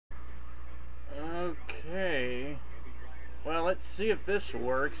see if this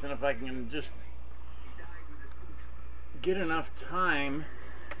works and if I can just get enough time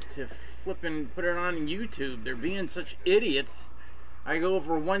to flip and put it on YouTube. They're being such idiots. I go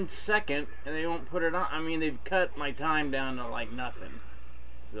over 1 second and they won't put it on. I mean, they've cut my time down to like nothing.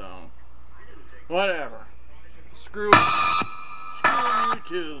 So, whatever. Screw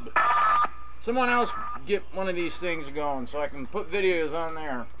YouTube. Someone else get one of these things going so I can put videos on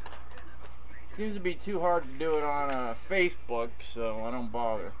there. Seems to be too hard to do it on Facebook, so I don't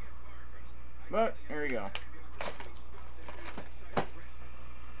bother. But here we go.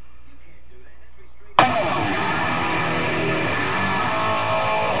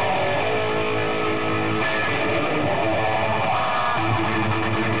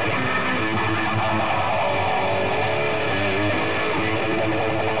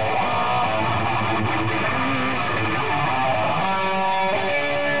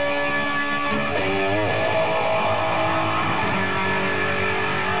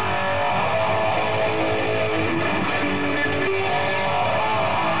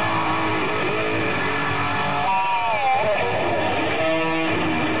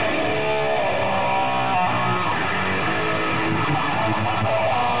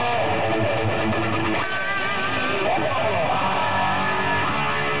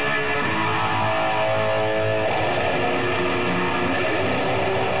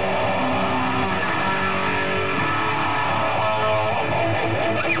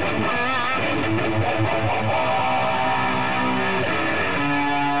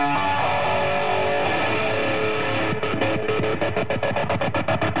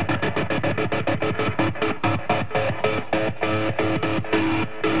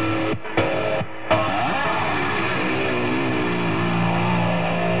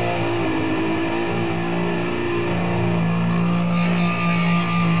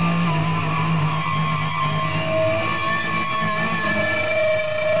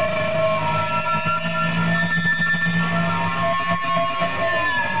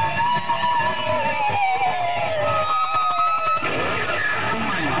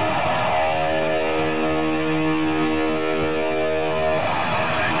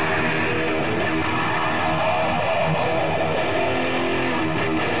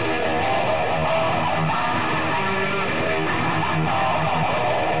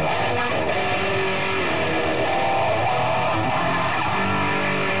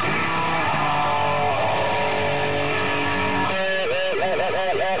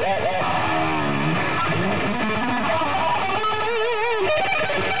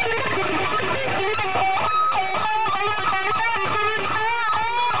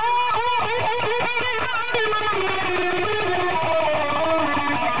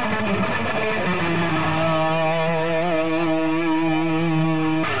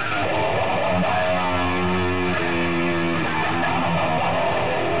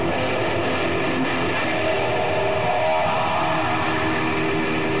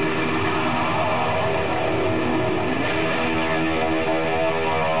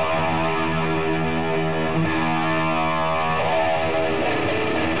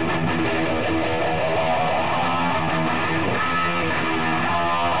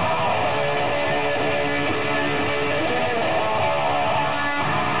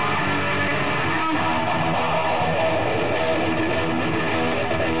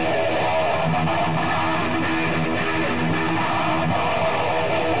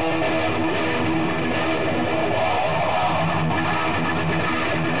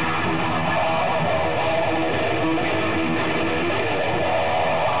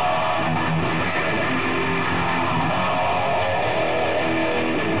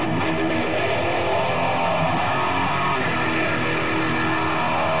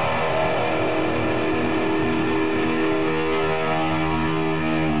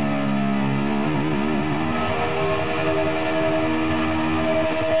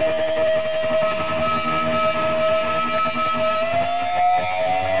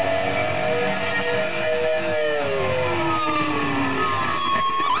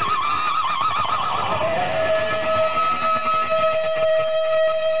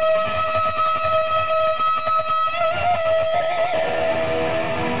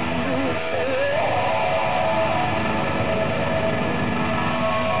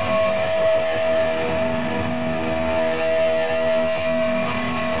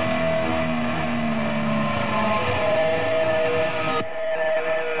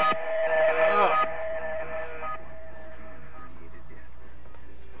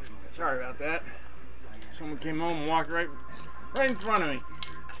 came home and walked right in front of me.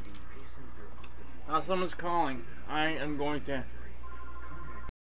 Now someone's calling. I am going to